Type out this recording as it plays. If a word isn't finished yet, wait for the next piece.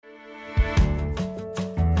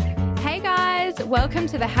welcome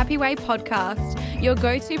to the Happy Way podcast, your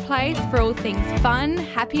go-to place for all things fun,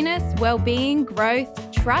 happiness, well-being,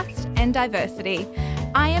 growth, trust, and diversity.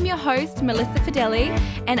 I am your host, Melissa Fideli,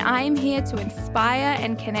 and I am here to inspire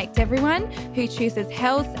and connect everyone who chooses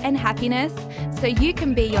health and happiness so you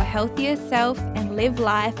can be your healthiest self and live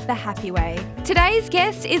life the happy way. Today's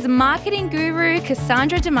guest is marketing guru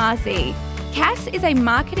Cassandra Demasi. Cass is a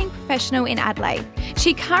marketing professional in Adelaide.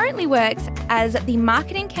 She currently works as the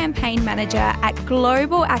marketing campaign manager at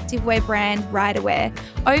global activewear brand Ryderwear,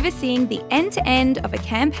 overseeing the end-to-end of a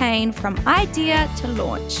campaign from idea to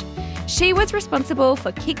launch. She was responsible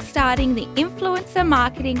for kickstarting the influencer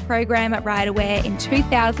marketing program at Ryderwear in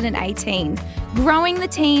 2018, growing the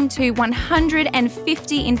team to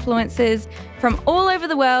 150 influencers from all over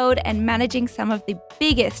the world and managing some of the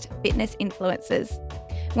biggest fitness influencers.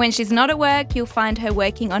 When she's not at work, you'll find her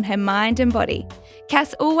working on her mind and body.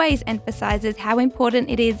 Cass always emphasises how important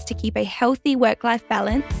it is to keep a healthy work-life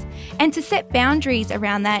balance and to set boundaries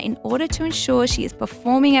around that in order to ensure she is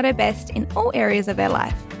performing at her best in all areas of her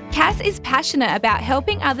life. Cass is passionate about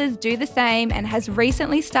helping others do the same and has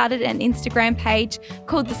recently started an Instagram page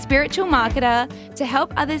called The Spiritual Marketer to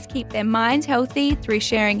help others keep their mind healthy through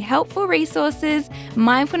sharing helpful resources,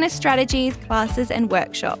 mindfulness strategies, classes and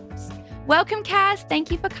workshops. Welcome, Cass.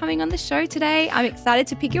 Thank you for coming on the show today. I'm excited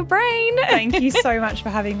to pick your brain. Thank you so much for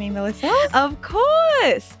having me, Melissa. Of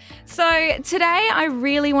course. So today I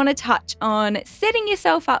really want to touch on setting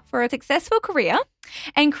yourself up for a successful career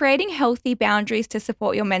and creating healthy boundaries to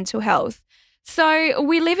support your mental health. So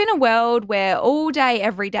we live in a world where all day,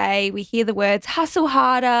 every day, we hear the words hustle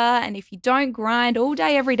harder. And if you don't grind all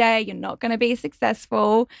day, every day, you're not going to be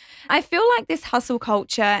successful. I feel like this hustle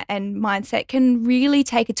culture and mindset can really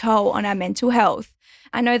take a toll on our mental health.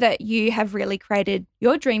 I know that you have really created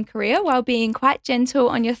your dream career while being quite gentle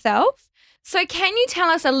on yourself. So can you tell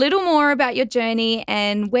us a little more about your journey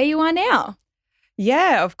and where you are now?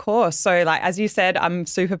 Yeah, of course. So as you said, I'm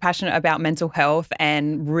super passionate about mental health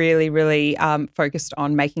and really focused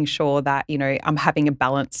on making sure that, I'm having a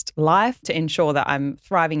balanced life to ensure that I'm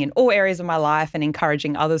thriving in all areas of my life and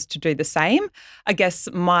encouraging others to do the same. I guess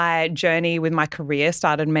my journey with my career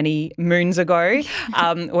started many moons ago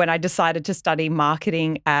when I decided to study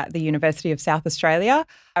marketing at the University of South Australia.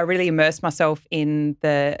 I really immersed myself in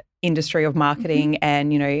the industry of marketing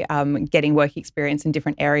and, getting work experience in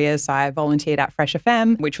different areas. So I volunteered at Fresh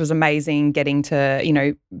FM, which was amazing, getting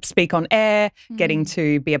to, speak on air, getting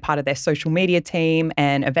to be a part of their social media team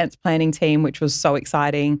and events planning team, which was so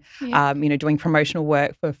exciting, doing promotional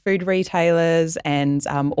work for food retailers and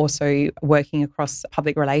also working across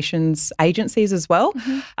public relations agencies as well.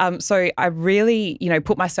 So I really,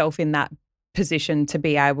 put myself in that position to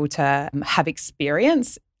be able to have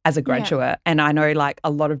experience as a graduate. Yeah. And I know a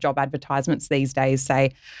lot of job advertisements these days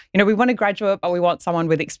say, we want a graduate, but we want someone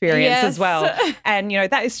with experience as well. And,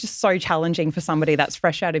 that is just so challenging for somebody that's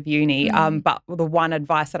fresh out of uni. But the one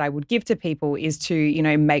advice that I would give to people is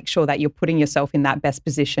to, make sure that you're putting yourself in that best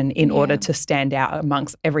position in order to stand out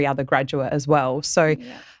amongst every other graduate as well. So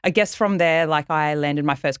I guess from there, I landed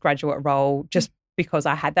my first graduate role just because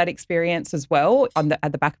I had that experience as well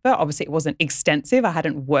at the back of it. Obviously, it wasn't extensive. I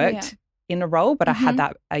hadn't worked in a role, but I had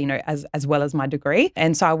that, as well as my degree.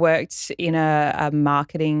 And so I worked in a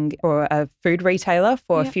marketing for a food retailer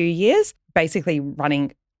for a few years, basically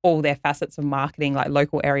running all their facets of marketing, like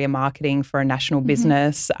local area marketing for a national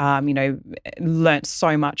business, learnt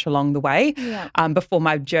so much along the way before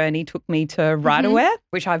my journey took me to Ryderwear,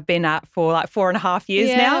 which I've been at for 4.5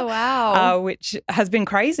 years now. Wow. Which has been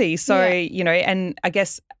crazy. So, and I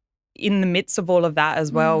guess in the midst of all of that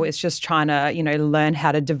as well, it's just trying to, learn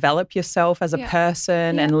how to develop yourself as a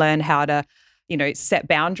person and learn how to, set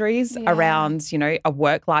boundaries around, a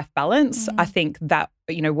work-life balance. I think that,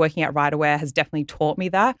 working at Ryderwear has definitely taught me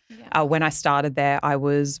that. When I started there, I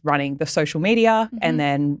was running the social media and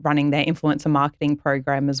then running their influencer marketing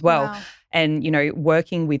program as well. Wow. And,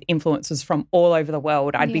 working with influencers from all over the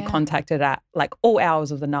world, I'd be contacted at all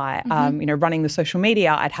hours of the night. Running the social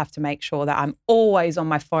media, I'd have to make sure that I'm always on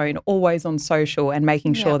my phone, always on social and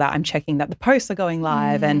making sure that I'm checking that the posts are going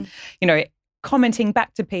live and, commenting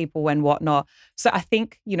back to people and whatnot. So I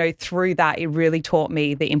think, through that, it really taught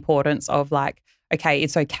me the importance of okay,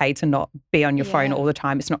 it's okay to not be on your phone all the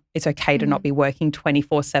time. It's okay to not be working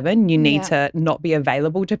 24/7. You need to not be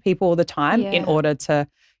available to people all the time in order to,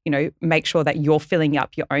 make sure that you're filling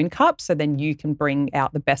up your own cup so then you can bring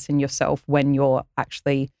out the best in yourself when you're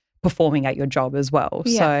actually performing at your job as well.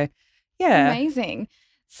 Yeah. So, yeah. Amazing.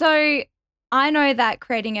 So I know that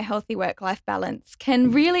creating a healthy work-life balance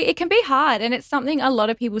it can be hard, and it's something a lot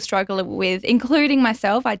of people struggle with, including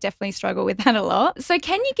myself. I definitely struggle with that a lot. So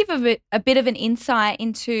can you give a bit of an insight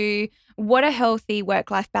into what a healthy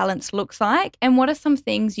work-life balance looks like and what are some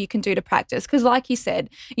things you can do to practice? Because like you said,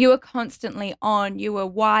 you were constantly on, you were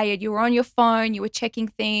wired, you were on your phone, you were checking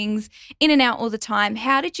things in and out all the time.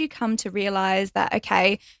 How did you come to realize that,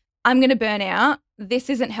 okay, I'm going to burn out, this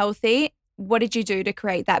isn't healthy? What did you do to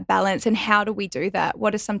create that balance and how do we do that?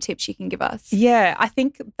 What are some tips you can give us? Yeah, I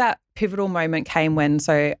think that pivotal moment came when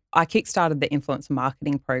I kickstarted the influencer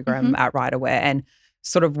marketing program at Right Aware, and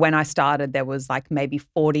sort of when I started there was like maybe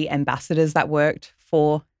 40 ambassadors that worked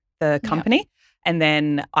for the company. Yep. And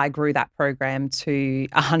then I grew that program to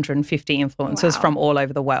 150 influencers from all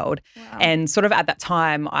over the world. Wow. And sort of at that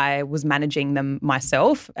time, I was managing them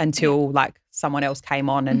myself until like someone else came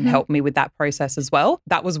on and helped me with that process as well.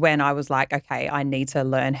 That was when I was like, okay, I need to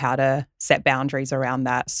learn how to set boundaries around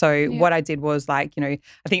that. So what I did was like, I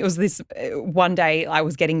think it was this one day I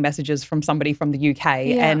was getting messages from somebody from the UK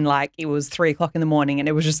and like it was 3:00 in the morning and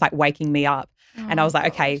it was just like waking me up. And I was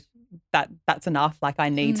like, okay, that's enough. Like I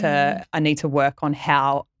need to work on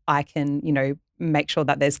how I can, make sure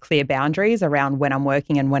that there's clear boundaries around when I'm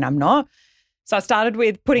working and when I'm not. So I started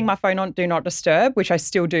with putting my phone on Do Not Disturb, which I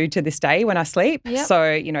still do to this day when I sleep. Yep.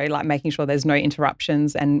 So, like making sure there's no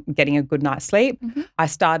interruptions and getting a good night's sleep. I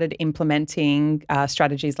started implementing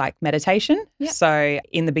strategies like meditation. Yep. So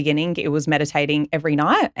in the beginning, it was meditating every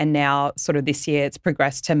night. And now sort of this year, it's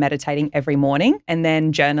progressed to meditating every morning and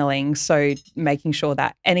then journaling. So making sure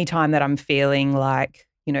that anytime that I'm feeling like,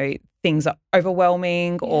 things are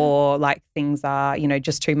overwhelming or like things are,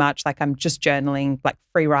 just too much, like I'm just journaling, like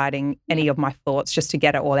free writing any of my thoughts just to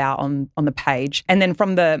get it all out on the page. And then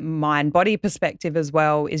from the mind body perspective as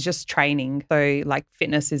well is just training. So like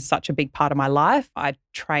fitness is such a big part of my life. I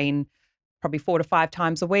train probably 4 to 5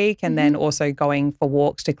 times a week and then also going for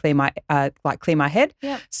walks to clear my head.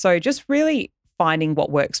 Yep. So just really finding what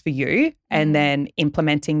works for you and then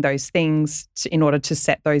implementing those things in order to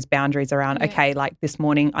set those boundaries around, okay, like this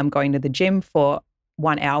morning I'm going to the gym for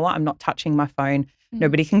 1 hour. I'm not touching my phone.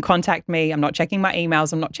 Nobody can contact me. I'm not checking my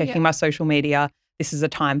emails. I'm not checking my social media. This is a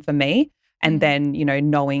time for me. And then,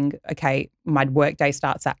 knowing, okay, my work day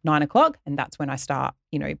starts at 9:00 and that's when I start,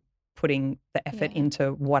 putting the effort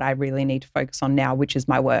into what I really need to focus on now, which is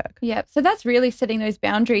my work. Yeah. So that's really setting those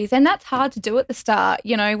boundaries. And that's hard to do at the start,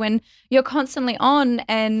 when you're constantly on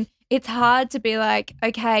and it's hard to be like,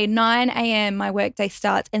 okay, 9 a.m. my workday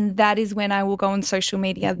starts and that is when I will go on social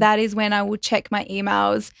media. That is when I will check my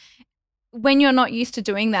emails. When you're not used to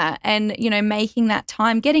doing that and, making that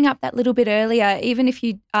time, getting up that little bit earlier, even if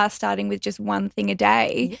you are starting with just one thing a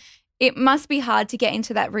day, it must be hard to get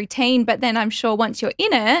into that routine. But then I'm sure once you're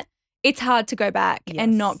in it, it's hard to go back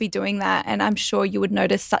and not be doing that. And I'm sure you would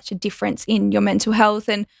notice such a difference in your mental health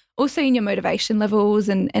and also in your motivation levels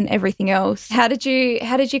and everything else. How did you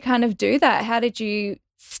kind of do that? How did you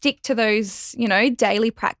stick to those,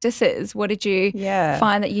 daily practices? What did you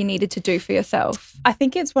find that you needed to do for yourself? I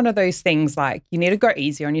think it's one of those things like you need to go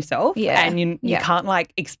easy on yourself and you can't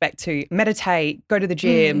like expect to meditate, go to the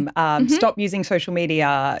gym, stop using social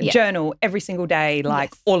media, journal every single day,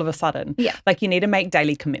 like all of a sudden. Yeah. Like you need to make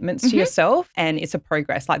daily commitments to yourself and it's a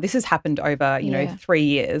progress. Like this has happened over, 3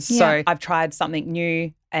 years. Yeah. So I've tried something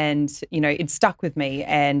new and, it's stuck with me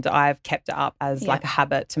and I've kept it up as like a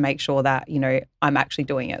habit to make sure that, I'm actually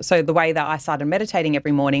doing it. So the way that I started meditating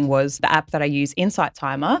every morning was the app that I use, Insight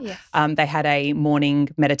Timer. Yes. They had a morning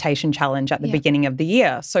meditation challenge at the beginning of the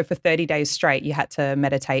year. So for 30 days straight, you had to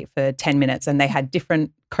meditate for 10 minutes and they had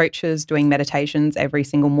different coaches doing meditations every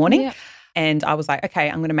single morning. Yeah. And I was like, okay,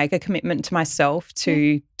 I'm going to make a commitment to myself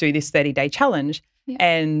to do this 30-day challenge. Yeah.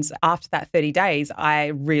 And after that 30 days, I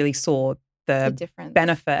really saw the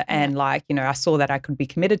benefit and like, I saw that I could be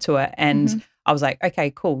committed to it and I was like,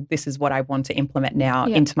 okay, cool. This is what I want to implement now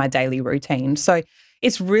into my daily routine. So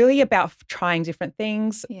it's really about trying different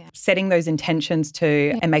things, setting those intentions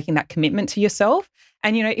and making that commitment to yourself.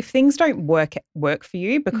 And, if things don't work for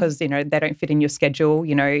you because, they don't fit in your schedule,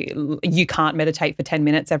 you can't meditate for 10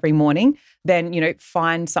 minutes every morning, then,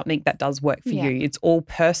 find something that does work for you. It's all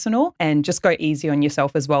personal and just go easy on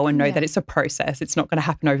yourself as well and know that it's a process. It's not going to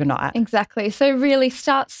happen overnight. Exactly. So really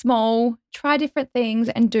start small, try different things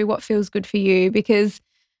and do what feels good for you because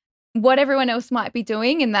what everyone else might be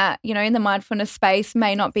doing in that, in the mindfulness space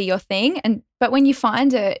may not be your thing. But when you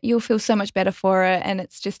find it, you'll feel so much better for it. And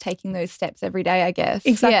it's just taking those steps every day, I guess.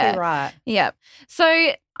 Exactly right. Yeah.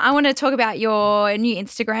 So I want to talk about your new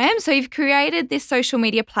Instagram. So you've created this social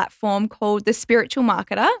media platform called The Spiritual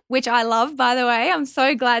Marketer, which I love, by the way. I'm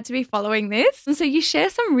so glad to be following this. And so you share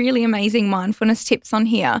some really amazing mindfulness tips on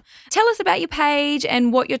here. Tell us about your page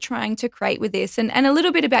and what you're trying to create with this, and a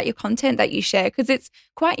little bit about your content that you share, because it's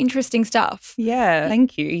quite interesting stuff. Yeah,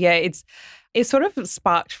 thank you. Yeah, it's sort of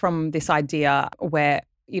sparked from this idea where,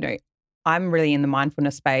 I'm really in the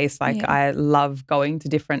mindfulness space. Like I love going to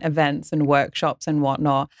different events and workshops and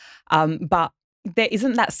whatnot. But there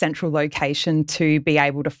isn't that central location to be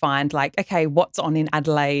able to find like, okay, what's on in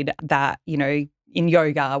Adelaide that, in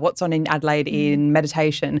yoga, what's on in Adelaide in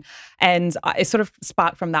meditation. And it sort of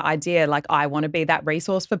sparked from that idea, like I want to be that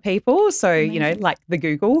resource for people. So, like the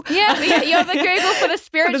Google. Yeah, you're the Google for the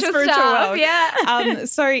spiritual, stuff. World. Yeah.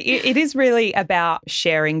 So it is really about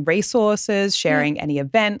sharing resources, sharing any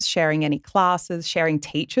events, sharing any classes, sharing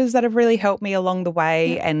teachers that have really helped me along the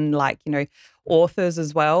way, and authors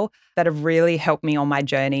as well that have really helped me on my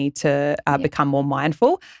journey to become more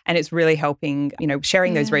mindful. And it's really helping,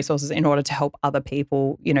 sharing those resources in order to help other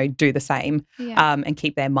people, do the same and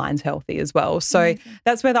keep their minds healthy as well. So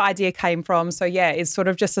that's where the idea came from. So it's sort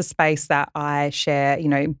of just a space that I share,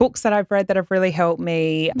 books that I've read that have really helped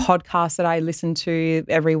me, podcasts that I listen to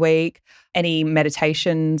every week, any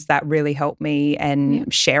meditations that really help me,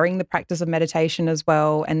 and sharing the practice of meditation as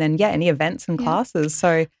well. And then, any events and classes.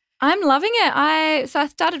 So I'm loving it. I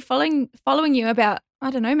started following you about, I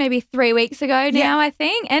don't know, maybe 3 weeks ago now, I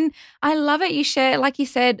think. And I love it. You share, like you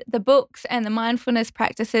said, the books and the mindfulness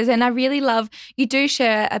practices. And I really love, you do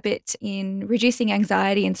share a bit in reducing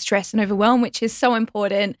anxiety and stress and overwhelm, which is so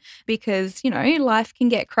important because, life can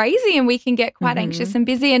get crazy and we can get quite anxious and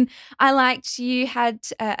busy. And I liked you had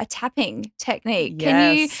a tapping technique. Yes.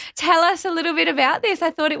 Can you tell us a little bit about this? I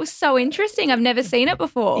thought it was so interesting. I've never seen it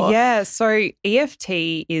before. Yeah. So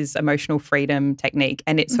EFT is emotional freedom technique,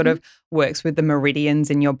 and it sort of works with the meridians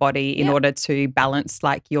in your body in order to balance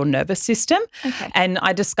like your nervous system. Okay. And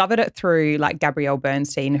I discovered it through like Gabrielle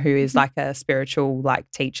Bernstein, who is like a spiritual like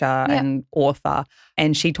teacher and author.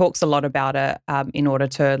 And she talks a lot about it in order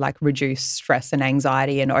to like reduce stress and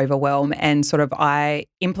anxiety and overwhelm. And sort of I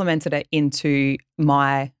implemented it into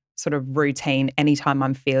my sort of routine anytime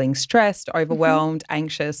I'm feeling stressed, overwhelmed,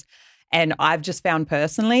 anxious. And I've just found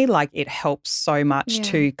personally, like it helps so much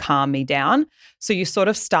to calm me down. So you sort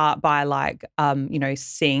of start by like,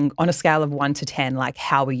 seeing on a scale of 1 to 10, like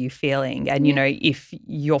how are you feeling? And, if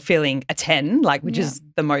you're feeling a 10, like which is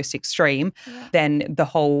the most extreme, then the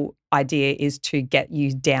whole idea is to get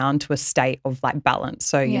you down to a state of like balance.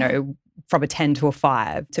 So, from a 10 to a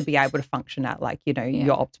 5 to be able to function at like, your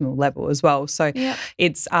optimal level as well. So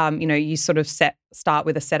it's, you sort of start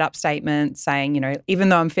with a setup statement saying, even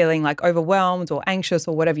though I'm feeling like overwhelmed or anxious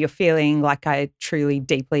or whatever you're feeling, like I truly,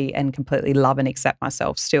 deeply and completely love and accept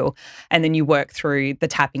myself still. And then you work through the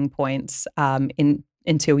tapping points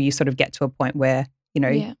until you sort of get to a point where,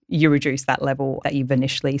 you reduce that level that you've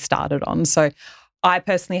initially started on. So I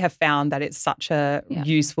personally have found that it's such a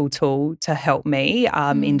useful tool to help me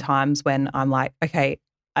in times when I'm like, okay,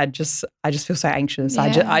 I just feel so anxious.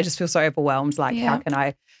 I just feel so overwhelmed. Like, how can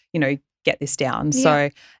I, get this down?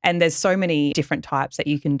 So, and there's so many different types that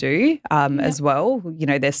you can do as well.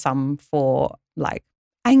 There's some for like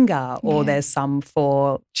anger, or there's some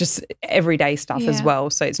for just everyday stuff as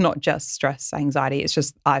well. So it's not just stress, anxiety. It's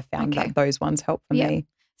just I've found that those ones help for me.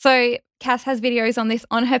 So Cass has videos on this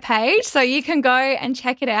on her page, so you can go and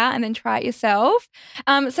check it out and then try it yourself.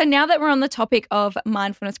 So now that we're on the topic of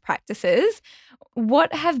mindfulness practices,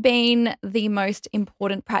 what have been the most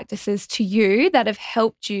important practices to you that have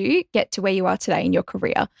helped you get to where you are today in your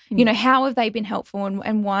career? How have they been helpful,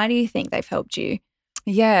 and why do you think they've helped you?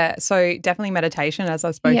 Yeah, so definitely meditation, as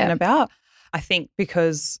I've spoken about. I think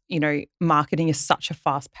because, marketing is such a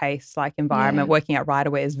fast-paced like environment. Working at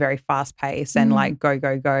Riderwear is very fast-paced and like go,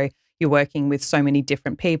 go, go. You're working with so many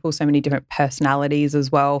different people, so many different personalities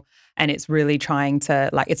as well. And it's really trying to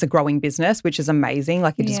like, it's a growing business, which is amazing.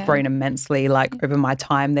 Like it has grown immensely like over my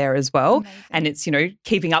time there as well. Amazing. And it's,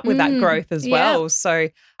 keeping up with that growth as well. So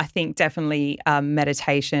I think definitely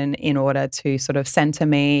meditation in order to sort of center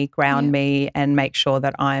me, ground me, and make sure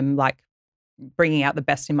that I'm like bringing out the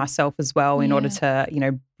best in myself as well in order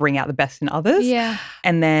to, bring out the best in others. Yeah.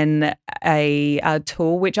 And then a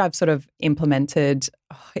tool which I've sort of implemented,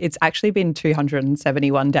 it's actually been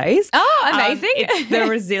 271 days. Oh, amazing. It's the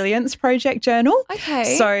Resilience Project Journal.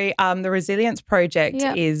 Okay. So the Resilience Project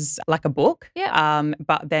is like a book,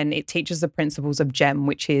 but then it teaches the principles of GEM,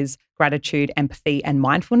 which is gratitude, empathy and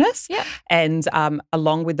mindfulness. Yep. And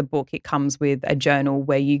along with the book, it comes with a journal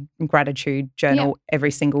where you gratitude journal every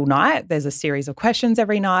single night. There's a series of questions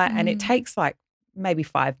every night and it takes like maybe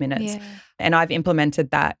 5 minutes. Yeah. And I've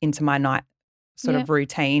implemented that into my night sort of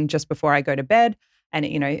routine just before I go to bed. And,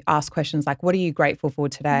 ask questions like, what are you grateful for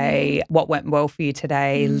today? What went well for you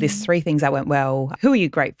today? List 3 things that went well. Who are you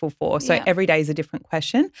grateful for? So every day is a different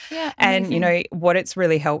question. Yeah, and, amazing. what it's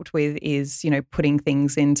really helped with is, putting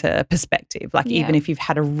things into perspective. Like even if you've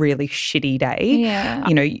had a really shitty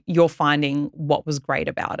day, you're finding what was great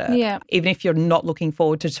about it. Yeah. Even if you're not looking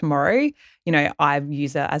forward to tomorrow, I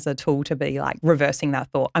use it as a tool to be like reversing that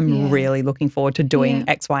thought. I'm really looking forward to doing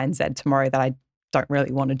X, Y, and Z tomorrow that I don't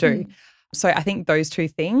really want to do. So I think those 2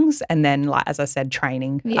 things, and then like, as I said,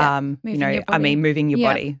 training, moving your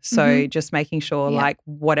body. So just making sure like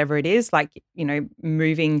whatever it is, like,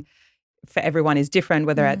 moving for everyone is different,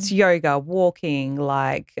 whether it's yoga, walking,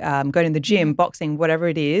 like going to the gym, boxing, whatever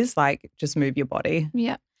it is, like just move your body.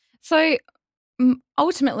 Yeah. So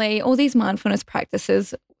ultimately all these mindfulness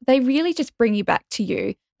practices, they really just bring you back to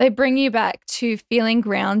you. They bring you back to feeling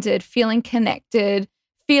grounded, feeling connected,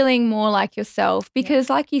 feeling more like yourself because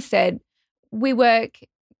like you said,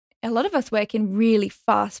 a lot of us work in really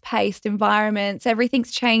fast-paced environments.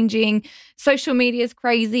 Everything's changing. Social media is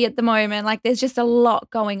crazy at the moment. Like there's just a lot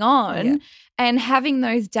going on. Yeah. And having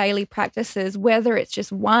those daily practices, whether it's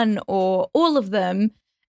just one or all of them,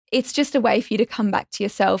 it's just a way for you to come back to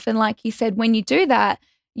yourself. And like you said, when you do that,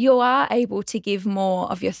 you are able to give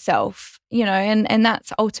more of yourself, and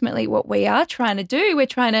that's ultimately what we are trying to do. We're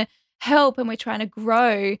trying to help and we're trying to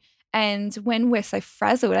grow. And when we're so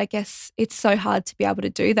frazzled, I guess it's so hard to be able to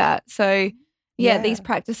do that. So, these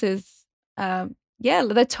practices,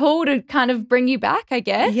 the tool to kind of bring you back, I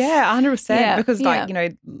guess. Yeah, 100%. Because,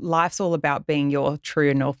 life's all about being your true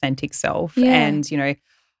and authentic self. Yeah. And,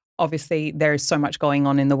 obviously there is so much going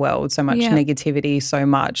on in the world, so much negativity, so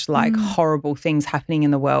much like horrible things happening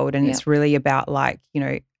in the world. And it's really about like,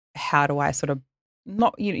 how do I sort of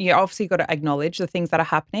you obviously got to acknowledge the things that are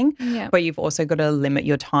happening, but you've also got to limit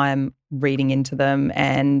your time reading into them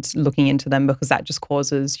and looking into them because that just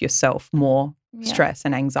causes yourself more stress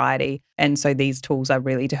and anxiety. And so these tools are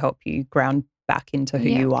really to help you ground back into who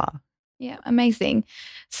you are. Yeah, amazing.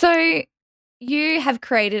 So you have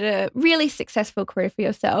created a really successful career for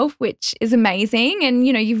yourself, which is amazing. And,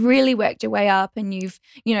 you've really worked your way up and you've,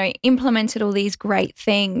 implemented all these great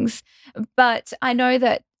things. But I know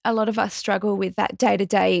that a lot of us struggle with that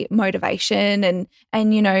day-to-day motivation and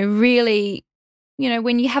really,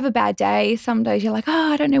 when you have a bad day, some days you're like,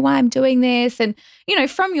 oh, I don't know why I'm doing this. And,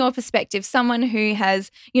 from your perspective, someone who has,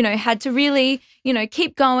 had to really,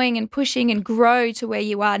 keep going and pushing and grow to where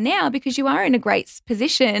you are now because you are in a great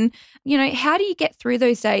position, how do you get through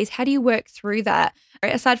those days? How do you work through that?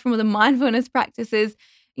 Aside from all the mindfulness practices,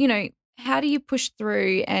 how do you push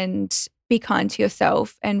through and be kind to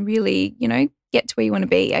yourself and really, get to where you want to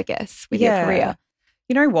be, I guess, with your career?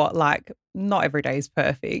 You know what? Like, not every day is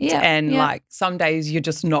perfect. And like some days you're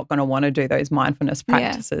just not going to want to do those mindfulness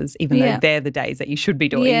practices, even though they're the days that you should be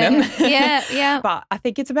doing them. But I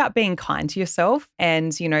think it's about being kind to yourself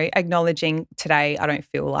and, acknowledging today I don't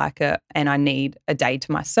feel like it and I need a day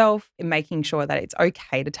to myself and making sure that it's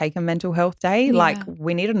okay to take a mental health day. Yeah. Like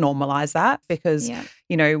we need to normalize that because,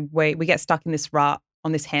 we get stuck in this rut,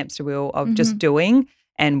 on this hamster wheel of just doing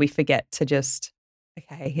and we forget to just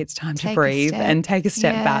okay, it's time to breathe and take a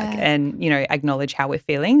step back and, acknowledge how we're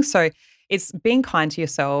feeling. So it's being kind to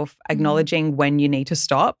yourself, acknowledging when you need to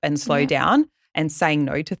stop and slow down and saying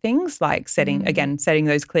no to things like setting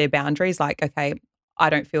those clear boundaries like, okay, I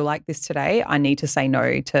don't feel like this today. I need to say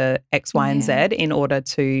no to X, Y, and Z in order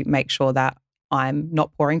to make sure that I'm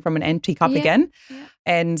not pouring from an empty cup again. Yeah.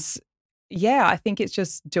 And I think it's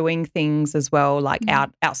just doing things as well, like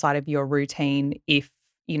outside of your routine if,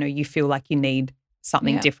 you feel like you need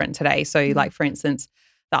something different today. So like, for instance,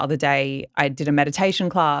 the other day I did a meditation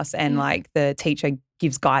class and like the teacher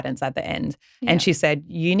gives guidance at the end and she said,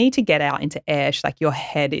 you need to get out into air. She's like, your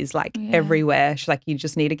head is like everywhere. She's like, you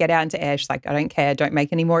just need to get out into air. She's like, I don't care. Don't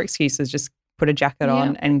make any more excuses. Just put a jacket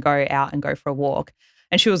on and go out and go for a walk.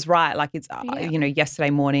 And she was right. Like it's,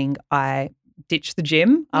 yesterday morning I ditched the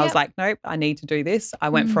gym. I was like, nope, I need to do this. I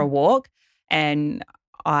went for a walk and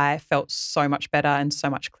I felt so much better and so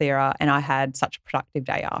much clearer and I had such a productive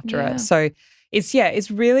day after it. So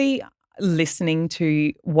it's really listening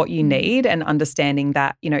to what you need and understanding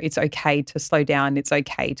that, it's okay to slow down. It's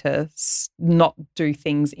okay to not do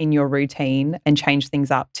things in your routine and change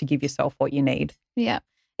things up to give yourself what you need. Yeah.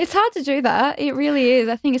 It's hard to do that. It really is.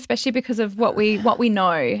 I think especially because of what we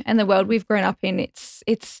know and the world we've grown up in,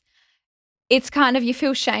 it's it's kind of, you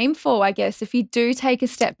feel shameful, I guess, if you do take a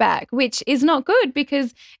step back, which is not good,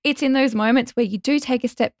 because it's in those moments where you do take a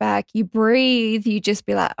step back, you breathe, you just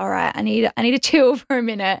be like, all right, I need to chill for a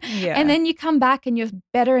minute. Yeah. And then you come back and you're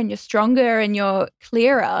better and you're stronger and you're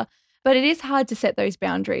clearer. But it is hard to set those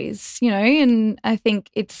boundaries, and I think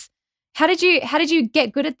it's, how did you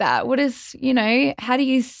get good at that? What is, how do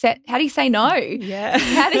you say no? Yeah.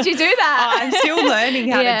 How did you do that? I'm still learning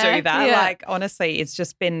how to do that. Yeah. Like, honestly, it's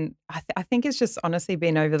just been, I think it's just honestly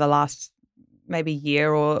been over the last maybe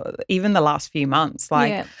year or even the last few months. Like,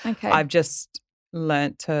 Yeah, okay. I've just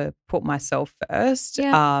learnt to put myself first.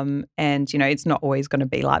 Yeah. And, it's not always going to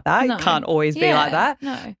be like that. No. It can't always be like that.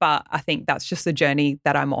 No. But I think that's just the journey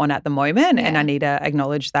that I'm on at the moment. And I need to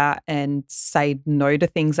acknowledge that and say no to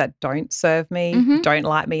things that don't serve me, don't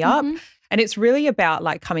light me up. And it's really about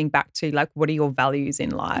like coming back to like, what are your values in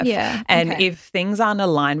life? Yeah. And okay. if things aren't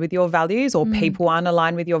aligned with your values or people aren't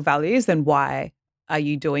aligned with your values, then why are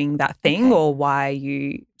you doing that thing, or why are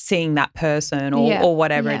you seeing that person, or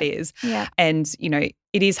whatever it is? Yeah. And,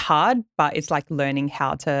 it is hard, but it's like learning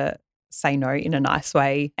how to say no in a nice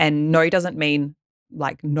way. And no doesn't mean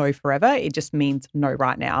like no forever. It just means no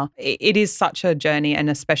right now. It is such a journey, and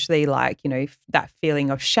especially like, that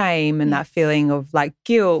feeling of shame and that feeling of like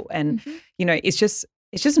guilt, and, it's just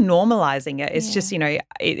normalizing it. It's just,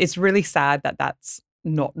 it's really sad that that's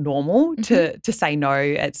not normal to say no.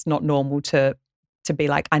 It's not normal to be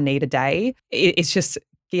like, I need a day. It's just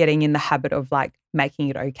getting in the habit of like making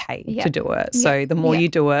it okay to do it. So the more you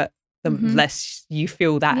do it, the less you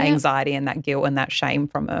feel that anxiety and that guilt and that shame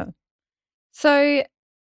from it. So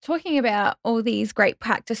talking about all these great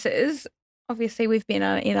practices, obviously we've been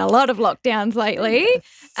in a lot of lockdowns lately,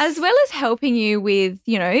 as well as helping you with,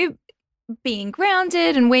 being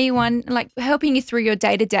grounded and where you want, like helping you through your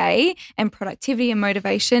day-to-day and productivity and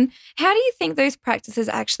motivation. How do you think those practices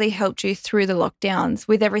actually helped you through the lockdowns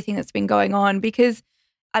with everything that's been going on? Because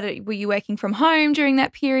were you working from home during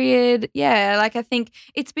that period? Yeah, like I think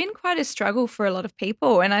it's been quite a struggle for a lot of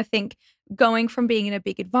people. And I think going from being in a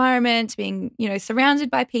big environment, being, surrounded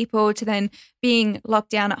by people, to then being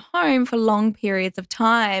locked down at home for long periods of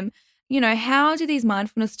time, how do these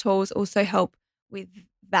mindfulness tools also help with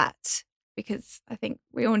that? Because I think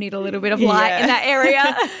we all need a little bit of light in that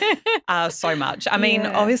area. So much. I mean,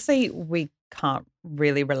 obviously we can't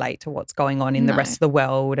really relate to what's going on in the rest of the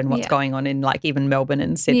world and what's going on in like even Melbourne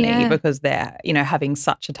and Sydney, because they're, having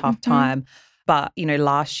such a tough time. But,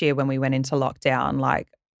 last year when we went into lockdown, like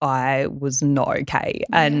I was not okay.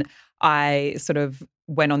 And I sort of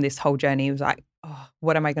went on this whole journey. It was like, oh,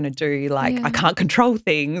 what am I going to do? Like, I can't control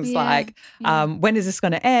things. Like, when is this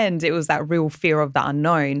going to end? It was that real fear of the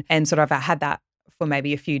unknown. And sort of I had that for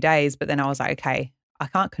maybe a few days, but then I was like, okay, I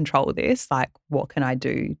can't control this. Like, what can I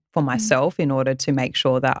do for myself in order to make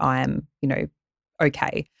sure that I am,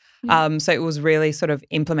 okay? So it was really sort of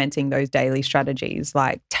implementing those daily strategies,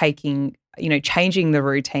 like taking, changing the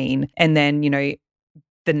routine. And then,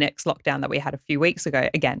 the next lockdown that we had a few weeks ago,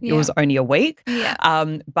 again, it was only a week.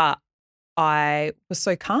 But I was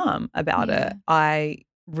so calm about it. I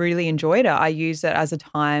really enjoyed it. I used it as a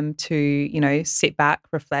time to, sit back,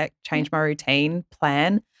 reflect, change my routine,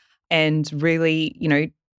 plan, and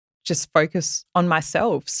really, just focus on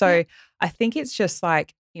myself. So I think it's just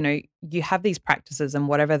like, you have these practices and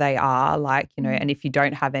whatever they are, like, and if you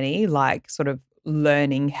don't have any, like sort of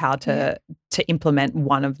learning how to implement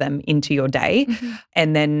one of them into your day,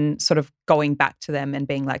 and then sort of going back to them and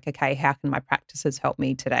being like, okay, how can my practices help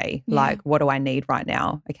me today? Like, what do I need right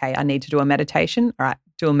now? Okay, I need to do a meditation. All right,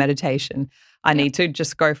 do a meditation. I need to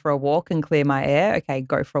just go for a walk and clear my air. Okay,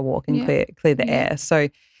 go for a walk and clear the air. So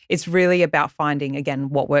it's really about finding, again,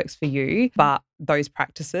 what works for you. But those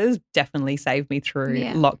practices definitely saved me through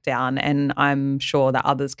lockdown, and I'm sure that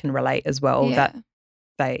others can relate as well, that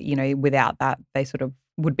they, without that, they sort of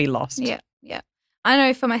would be lost. Yeah. I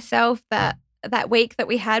know for myself that week that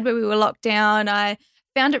we had where we were locked down, I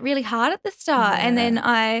found it really hard at the start. And then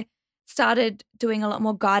I started doing a lot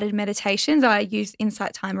more guided meditations. I use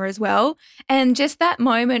Insight Timer as well. And just that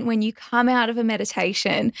moment when you come out of a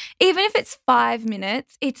meditation, even if it's 5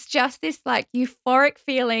 minutes, it's just this like euphoric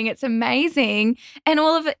feeling. It's amazing. And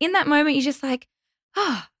all of it in that moment, you're just like,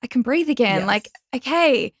 oh, I can breathe again. Like,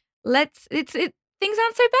 okay, things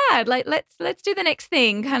aren't so bad. Like, let's do the next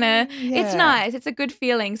thing. Kind of, it's nice. It's a good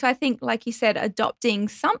feeling. So I think, like you said, adopting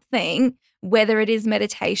something, whether it is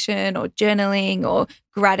meditation or journaling or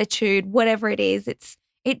gratitude, whatever it is,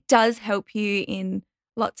 it does help you in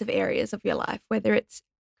lots of areas of your life, whether it's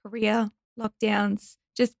career, lockdowns,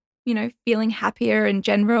 just, feeling happier in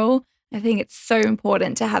general. I think it's so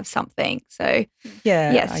important to have something. So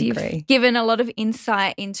Yeah, yes, I you've agree. given a lot of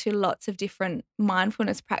insight into lots of different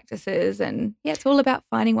mindfulness practices, and it's all about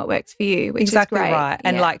finding what works for you, which Exactly is great. right.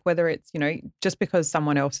 And Yeah. like whether it's, just because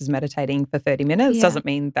someone else is meditating for 30 minutes Yeah. doesn't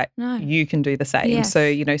mean that No. you can do the same. Yes.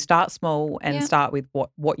 So, start small and Yep. start with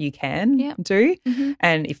what you can Yep. do. Mhm.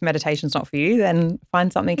 And if meditation's not for you, then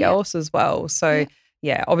find something Yeah. else as well. So,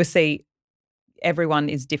 Yeah. obviously everyone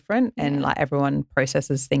is different and Yeah. like everyone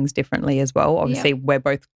processes things differently as well. Obviously, we're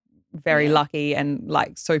both very Yeah. lucky and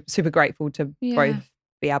like so super grateful to Yeah. both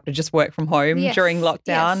be able to just work from home Yes. during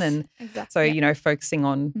lockdown. Yes. And Exactly. so, focusing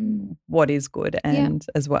on Mm. what is good and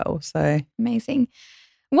as well. So, Amazing.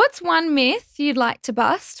 What's one myth you'd like to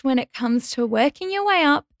bust when it comes to working your way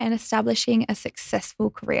up and establishing a successful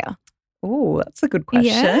career? oh, that's a good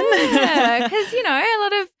question. Yeah, because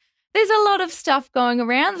there's a lot of stuff going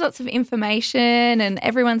around, lots of information, and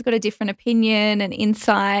everyone's got a different opinion and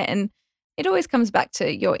insight, and it always comes back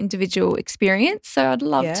to your individual experience. So I'd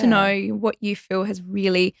love to know what you feel has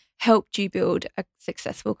really helped you build a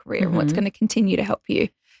successful career and what's going to continue to help you.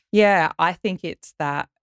 Yeah, I think it's that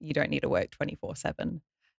you don't need to work 24/7.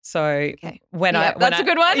 So that's a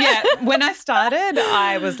good one. when I started,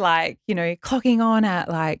 I was like, clocking on at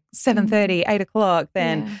like 7:30, 8 o'clock,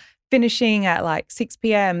 then finishing at like 6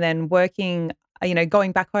 p.m., then working,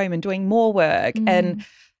 going back home and doing more work. And,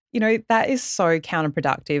 that is so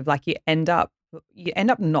counterproductive. Like you end up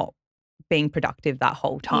not being productive that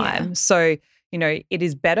whole time. Yeah. So, it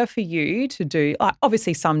is better for you to do, like,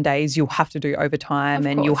 obviously some days you'll have to do overtime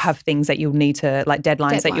and you'll have things that you'll need to, like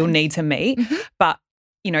deadlines that you'll need to meet. But,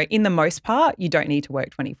 in the most part, you don't need to work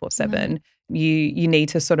 24/7. You need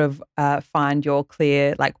to sort of find your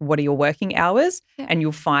clear, like, what are your working hours? And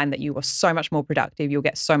you'll find that you are so much more productive. You'll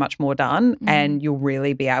get so much more done and you'll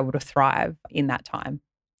really be able to thrive in that time.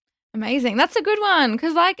 Amazing. That's a good one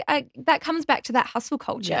because that comes back to that hustle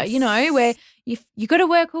culture, where you got to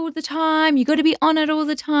work all the time. You got to be on it all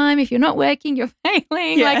the time. If you're not working, you're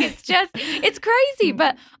failing. Yeah. Like it's crazy.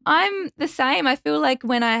 But I'm the same. I feel like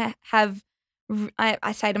when I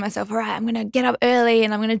say to myself, all right, I'm going to get up early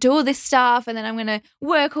and I'm going to do all this stuff and then I'm going to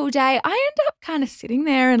work all day. I end up kind of sitting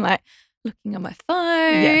there and like looking on my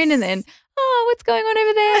phone and then, oh, what's going on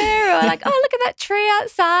over there? Or like, oh, look at that tree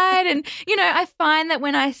outside. And, I find that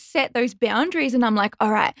when I set those boundaries and I'm like,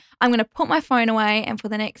 all right, I'm going to put my phone away and for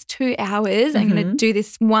the next 2 hours, I'm going to do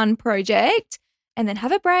this one project and then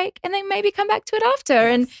have a break and then maybe come back to it after.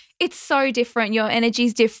 And it's so different. Your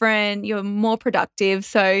energy's different. You're more productive.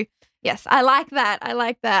 So, yes, I like that.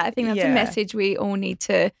 I think that's a message we all need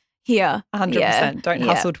to hear. 100%. Don't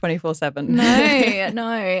hustle 24/7.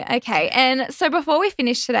 No. Okay. And so before we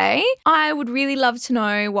finish today, I would really love to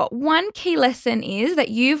know what one key lesson is that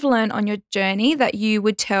you've learned on your journey that you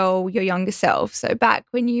would tell your younger self. So back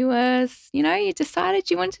when you were, you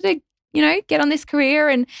decided you wanted to, get on this career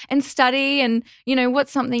and study and,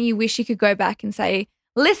 what's something you wish you could go back and say,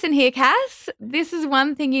 listen here, Cass, this is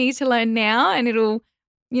one thing you need to learn now and it'll,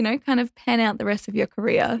 kind of pan out the rest of your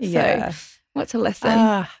career. Yeah. So what's a lesson?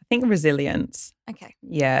 I think resilience. Okay.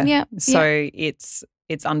 Yeah. Yeah. So it's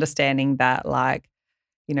understanding that like,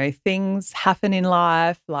 things happen in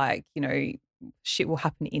life, like, shit will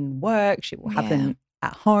happen in work, shit will happen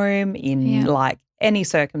at home, in like any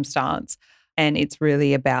circumstance. And it's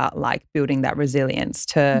really about like building that resilience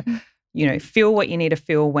to, feel what you need to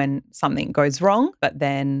feel when something goes wrong, but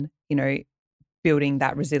then, building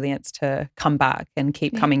that resilience to come back and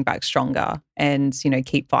keep coming back stronger and,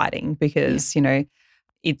 keep fighting because,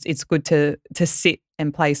 it's good to sit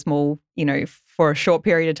and play small, for a short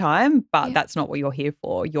period of time, but that's not what you're here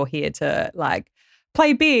for. You're here to like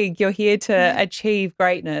play big. You're here to achieve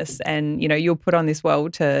greatness and, you'll put on this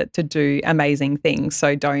world to do amazing things.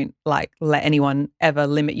 So don't like let anyone ever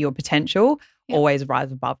limit your potential. Always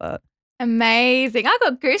rise above it. Amazing. I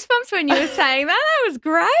got goosebumps when you were saying that. That was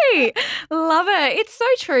great. Love it. It's so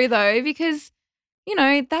true though, because,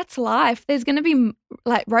 that's life. There's going to be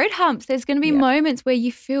like road humps. There's going to be moments where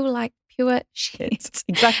you feel like pure shit. It's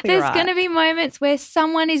exactly There's right. going to be moments where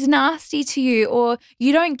someone is nasty to you or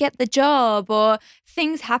you don't get the job or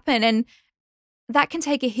things happen and that can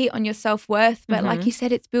take a hit on your self-worth. But like you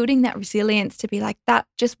said, it's building that resilience to be like, that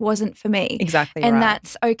just wasn't for me. Exactly and right.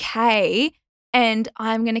 that's okay. And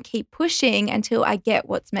I'm going to keep pushing until I get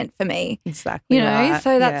what's meant for me. Exactly right.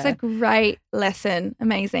 So that's a great lesson.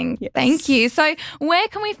 Amazing. Yes. Thank you. So where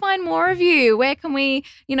can we find more of you? Where can we,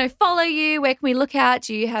 follow you? Where can we look at?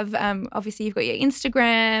 Do you have, obviously you've got your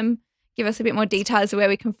Instagram. Give us a bit more details of where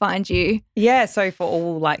we can find you. Yeah. So for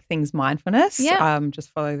all like things mindfulness,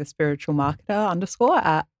 just follow the spiritual marketer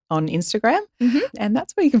 _ on Instagram. And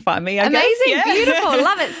that's where you can find me, I guess. Amazing. Yeah. Beautiful.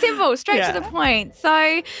 Love it. Simple. Straight Yeah. to the point.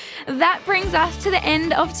 So that brings us to the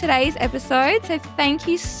end of today's episode. So thank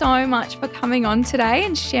you so much for coming on today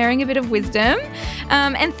and sharing a bit of wisdom.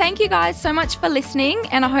 And thank you guys so much for listening.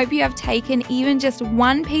 And I hope you have taken even just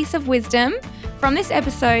one piece of wisdom from this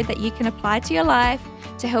episode that you can apply to your life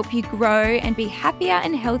to help you grow and be happier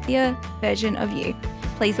and healthier version of you.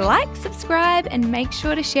 Please like, subscribe, and make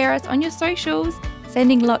sure to share us on your socials.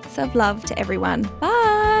 Sending lots of love to everyone.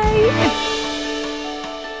 Bye.